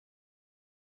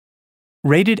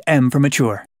Rated M for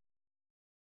mature.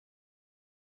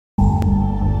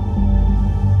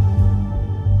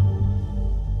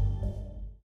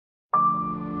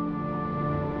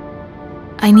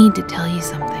 I need to tell you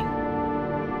something.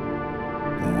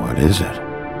 What is it?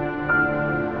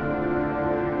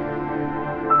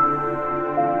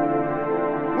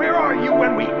 Where are you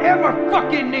when we ever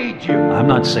fucking need you? I'm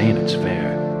not saying it's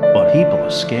fair, but people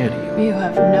are scared of you. You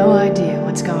have no idea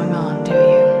what's going on, do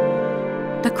you?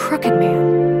 The Crooked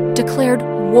Man declared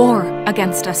war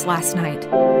against us last night.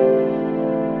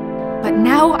 But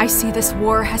now I see this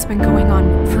war has been going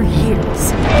on for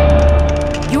years.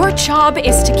 Your job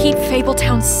is to keep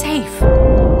Fabletown safe.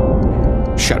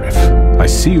 Sheriff, I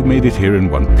see you made it here in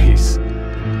one piece.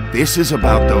 This is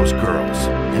about those girls,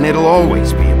 and it'll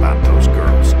always be about those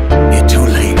girls. You're too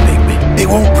late, Bigby. They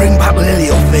won't bring back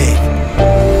Lily or Faith.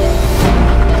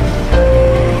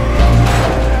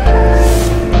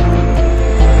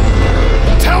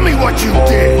 Tell me what you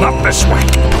did! Not this way!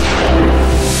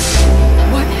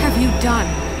 What have you done?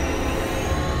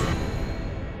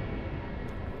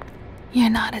 You're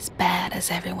not as bad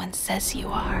as everyone says you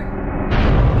are.